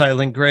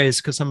reconciling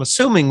grace, because I'm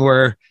assuming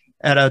we're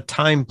at a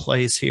time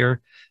place here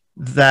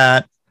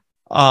that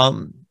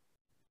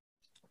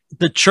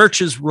the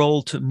church's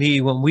role to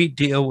me when we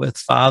deal with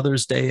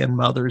Father's Day and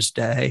Mother's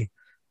Day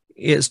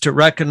is to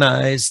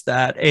recognize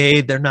that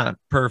A, they're not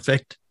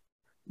perfect,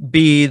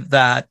 B,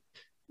 that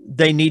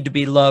they need to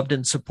be loved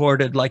and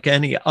supported like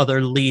any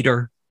other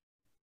leader.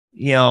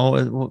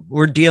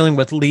 We're dealing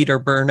with leader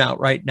burnout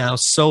right now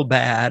so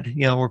bad.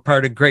 We're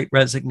part of great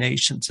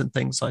resignations and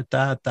things like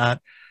that,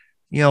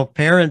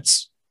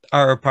 parents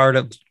are a part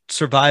of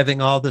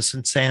surviving all this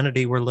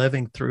insanity we're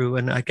living through.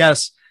 And I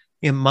guess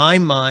in my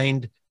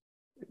mind,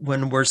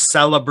 when we're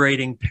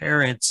celebrating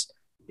parents,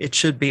 it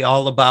should be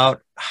all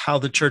about how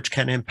the church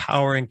can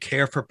empower and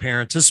care for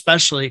parents,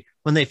 especially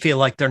when they feel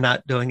like they're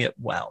not doing it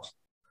well.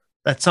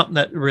 That's something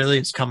that really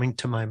is coming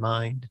to my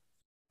mind.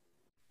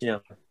 Yeah.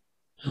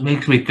 It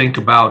makes me think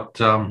about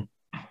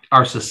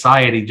our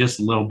society just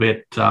a little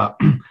bit,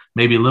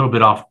 maybe a little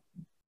bit off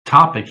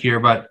topic here,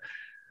 but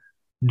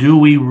do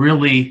we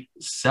really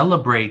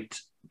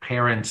celebrate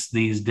parents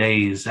these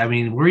days? I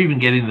mean, we're even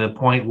getting to the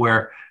point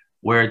where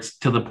it's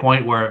to the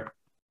point where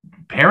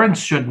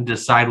parents shouldn't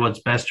decide what's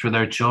best for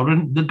their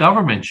children. The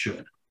government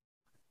should.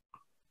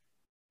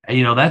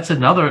 And, that's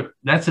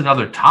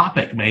another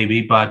topic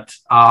maybe, but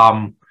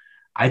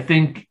I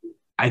think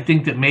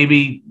that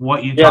maybe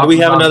what you do we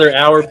have another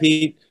hour,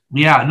 Pete?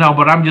 Yeah, no,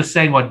 but I'm just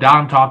saying what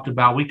Don talked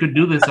about. We could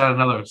do this on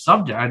another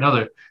subject,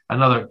 another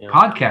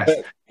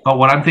podcast. But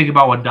what I'm thinking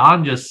about what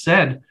Don just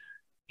said,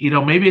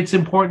 maybe it's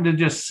important to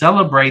just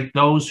celebrate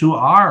those who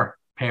are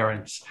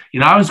parents.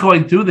 I was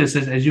going through this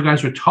as you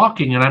guys were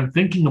talking, and I'm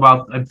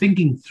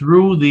thinking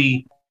through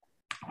the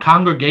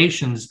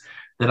congregations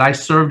that I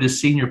served as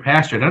senior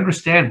pastor. And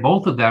understand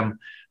both of them,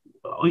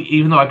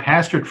 even though I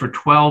pastored for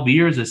 12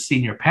 years as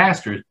senior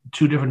pastor,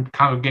 2 different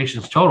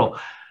congregations total,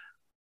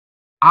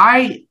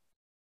 I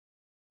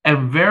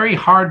am very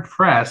hard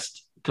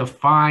pressed to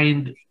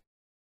find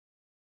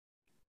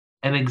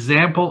an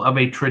example of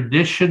a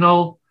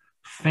traditional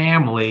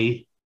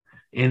family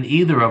in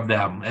either of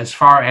them, as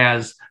far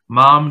as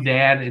mom,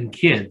 dad, and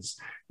kids.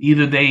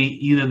 Either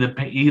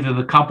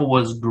the couple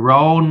was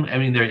grown,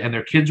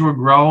 their kids were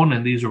grown,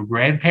 and these were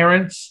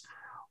grandparents,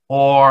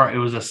 or it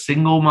was a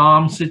single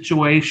mom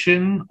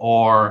situation,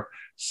 or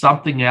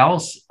something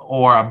else,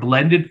 or a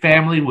blended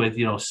family with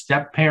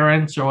step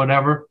parents or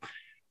whatever.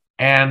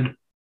 And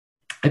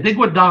I think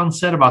what Don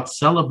said about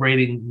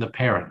celebrating the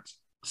parents,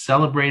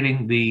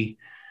 celebrating the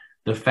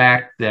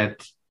fact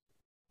that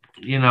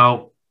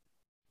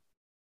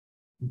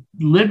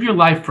live your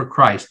life for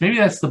Christ. Maybe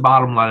that's the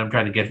bottom line I'm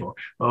trying to get for.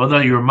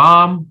 Whether you're a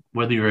mom,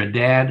 whether you're a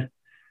dad,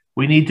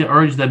 we need to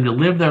urge them to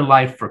live their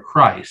life for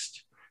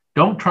Christ.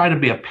 Don't try to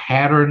be a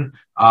pattern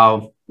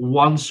of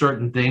one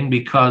certain thing,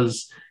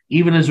 because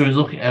even as we're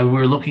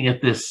looking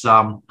at this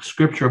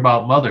scripture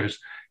about mothers,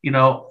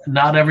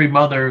 not every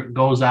mother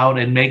goes out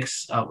and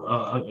makes,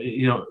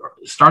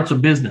 starts a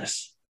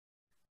business.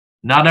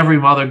 Not every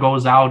mother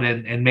goes out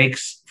and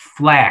makes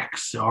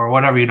flax or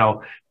whatever,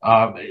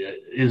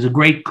 is a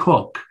great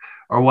cook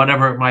or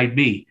whatever it might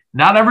be.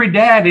 Not every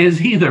dad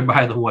is either,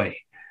 by the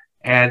way.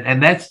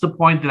 And that's the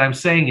point that I'm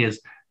saying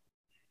is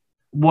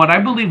what I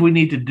believe we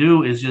need to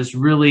do is just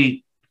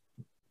really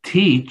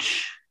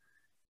teach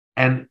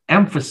and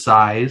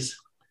emphasize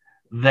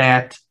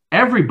that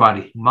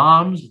everybody,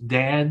 moms,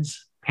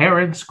 dads,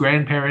 parents,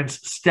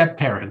 grandparents,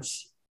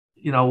 step-parents,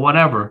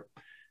 whatever,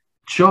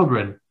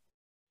 children,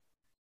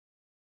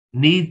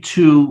 need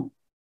to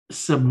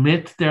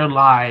submit their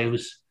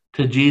lives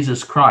to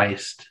Jesus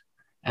Christ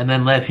and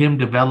then let him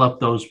develop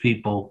those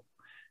people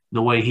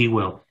the way he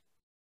will.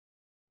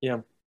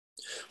 Yeah.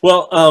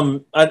 Well,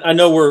 I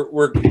know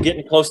we're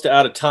getting close to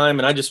out of time,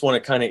 and I just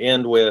want to kind of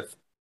end with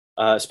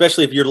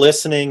especially if you're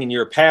listening and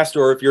you're a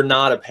pastor, or if you're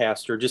not a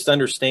pastor, just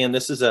understand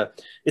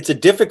it's a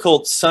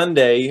difficult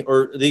Sunday,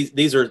 or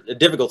these are a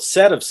difficult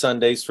set of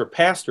Sundays for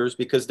pastors,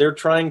 because they're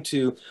trying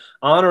to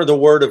honor the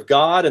Word of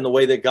God and the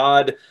way that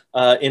God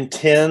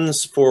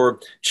intends for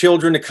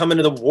children to come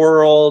into the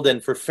world,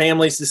 and for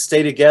families to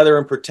stay together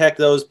and protect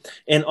those,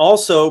 and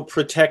also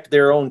protect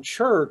their own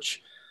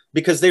church,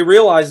 because they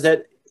realize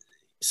that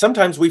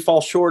sometimes we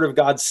fall short of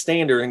God's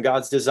standard and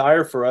God's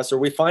desire for us, or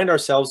we find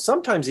ourselves,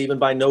 sometimes even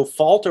by no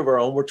fault of our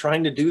own, we're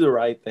trying to do the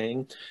right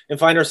thing and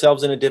find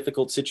ourselves in a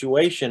difficult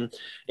situation.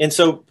 And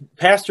so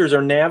pastors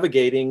are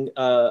navigating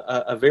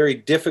a very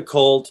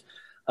difficult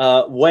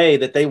way,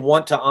 that they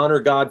want to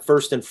honor God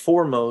first and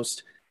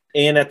foremost,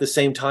 and at the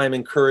same time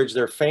encourage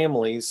their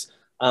families,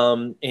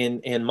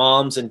 and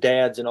moms and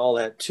dads and all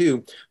that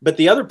too. But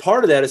the other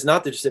part of that is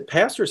not just that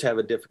pastors have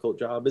a difficult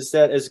job, is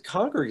that as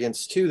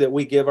congregants too, that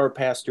we give our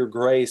pastor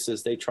grace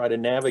as they try to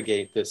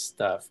navigate this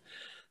stuff.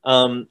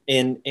 I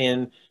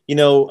know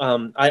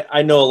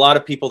a lot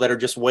of people that are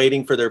just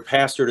waiting for their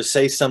pastor to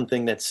say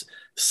something that's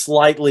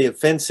slightly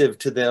offensive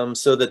to them,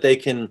 so that they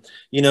can,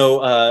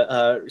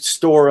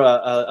 store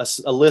a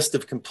list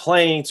of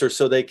complaints, or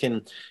so they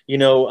can,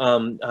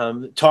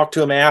 talk to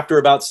them after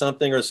about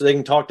something, or so they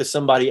can talk to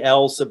somebody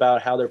else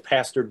about how their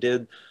pastor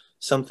did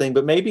something.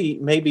 But maybe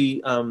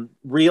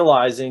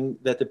realizing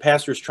that the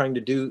pastor is trying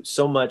to do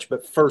so much,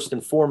 but first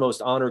and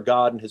foremost honor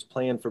God and His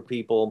plan for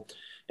people,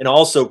 and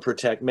also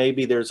protect.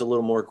 Maybe there's a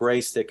little more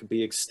grace that could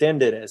be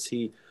extended as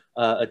he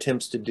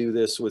attempts to do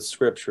this with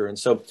Scripture. And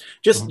so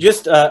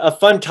just a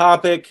fun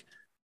topic,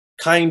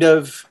 kind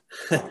of,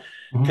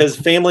 because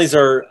families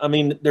are,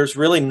 there's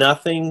really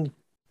nothing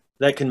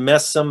that can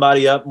mess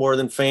somebody up more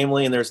than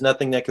family, and there's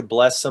nothing that could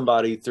bless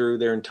somebody through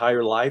their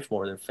entire life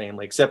more than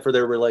family, except for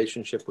their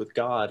relationship with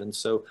God. And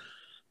so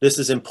this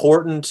is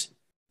important.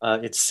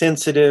 It's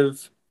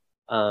sensitive.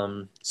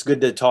 It's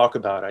good to talk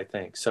about, I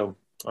think. So,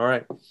 all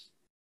right.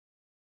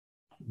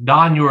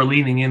 Don, you were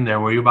leaning in there.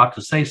 Were you about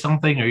to say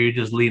something, or are you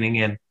just leaning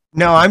in?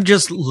 No, I'm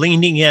just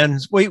leaning in.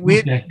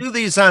 We do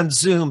these on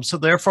Zoom, so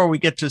therefore we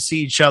get to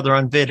see each other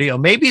on video.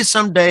 Maybe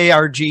someday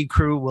our G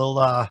crew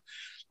will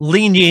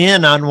lean you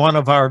in on one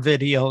of our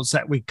videos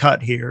that we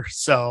cut here.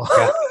 So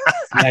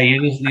yeah,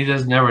 you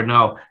just never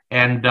know.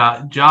 And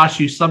Josh,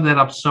 you summed that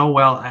up so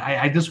well.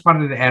 I just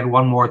wanted to add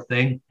one more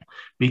thing,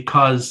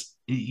 because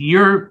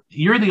you're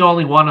the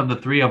only one of the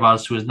three of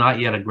us who is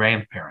not yet a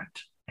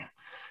grandparent.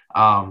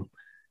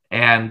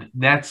 And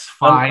that's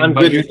fine. I'm but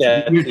good with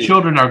that. Your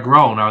children are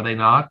grown, are they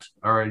not?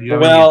 Or you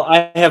have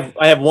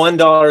I have one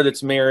daughter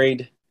that's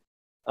married.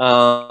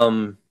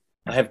 I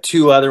have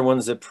two other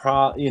ones that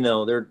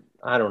they're,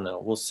 I don't know.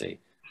 We'll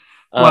see.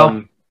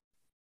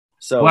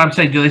 So what I'm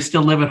saying, do they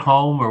still live at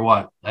home, or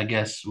what? I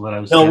guess what I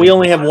was. No, we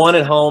only have one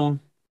at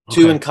home,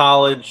 two in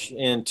college,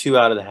 and two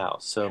out of the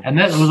house. So, and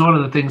that was one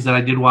of the things that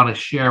I did want to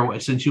share,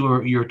 since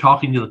you're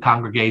talking to the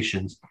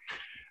congregations.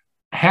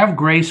 Have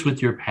grace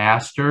with your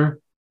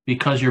pastor,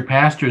 because your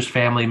pastor's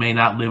family may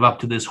not live up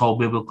to this whole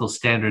biblical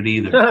standard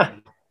either.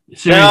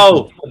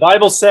 No, the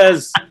Bible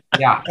says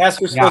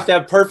pastor's supposed to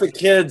have perfect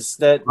kids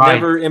that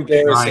never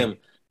embarrass him.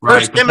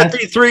 First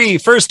Timothy 3.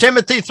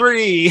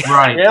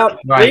 Right. Yep.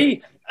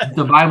 Right.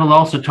 The Bible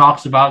also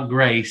talks about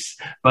grace,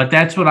 but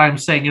that's what I'm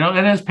saying,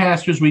 and as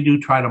pastors, we do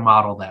try to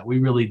model that. We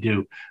really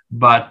do.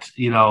 But,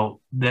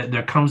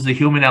 there comes the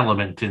human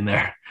element in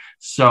there.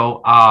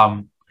 So,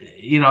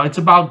 it's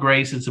about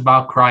grace. It's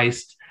about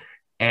Christ.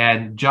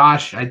 And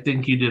Josh, I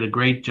think you did a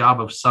great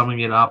job of summing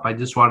it up. I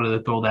just wanted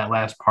to throw that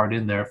last part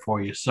in there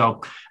for you.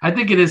 So I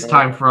think it is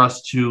time for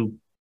us to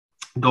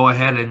go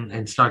ahead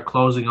and start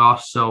closing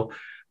off. So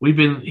we've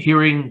been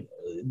hearing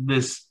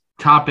this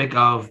topic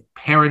of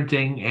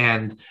parenting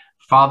and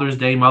Father's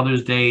Day,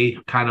 Mother's Day,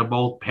 kind of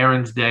both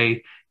Parents'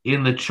 Day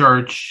in the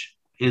church,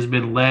 has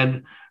been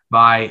led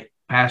by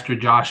Pastor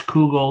Josh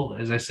Kugel.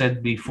 As I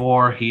said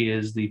before, he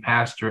is the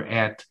pastor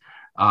at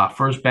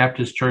First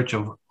Baptist Church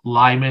of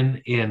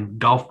Lyman in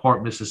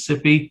Gulfport,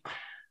 Mississippi.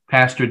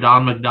 Pastor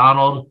Don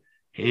McDonald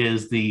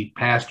is the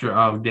pastor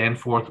of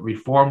Danforth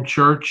Reformed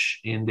Church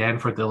in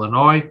Danforth,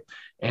 Illinois.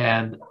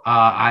 And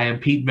I am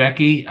Pete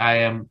Vecchi. I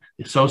am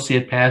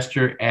associate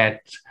pastor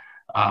at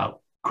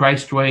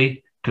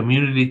Christway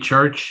Community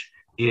Church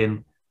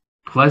in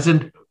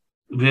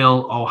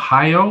Pleasantville,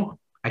 Ohio.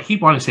 I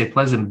keep wanting to say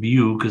Pleasant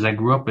View because I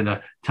grew up in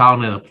a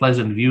town in the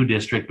Pleasant View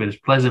district, but it's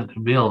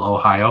Pleasantville,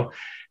 Ohio.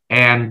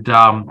 And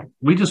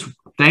we just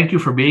thank you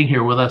for being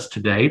here with us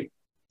today.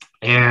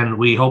 And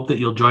we hope that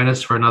you'll join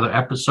us for another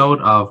episode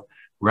of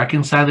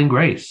Reconciling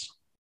Grace.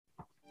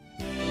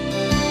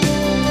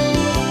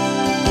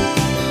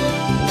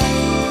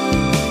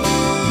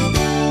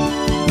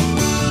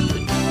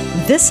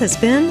 This has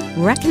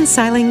been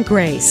Reconciling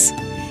Grace.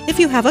 If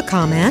you have a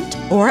comment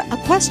or a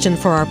question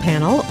for our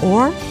panel,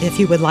 or if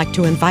you would like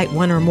to invite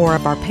one or more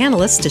of our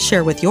panelists to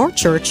share with your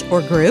church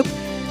or group,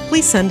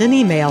 please send an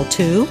email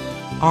to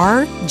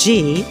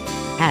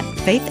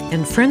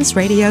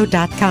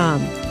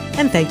rg@faithandfriendsradio.com.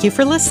 And thank you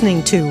for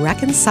listening to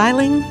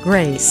Reconciling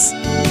Grace.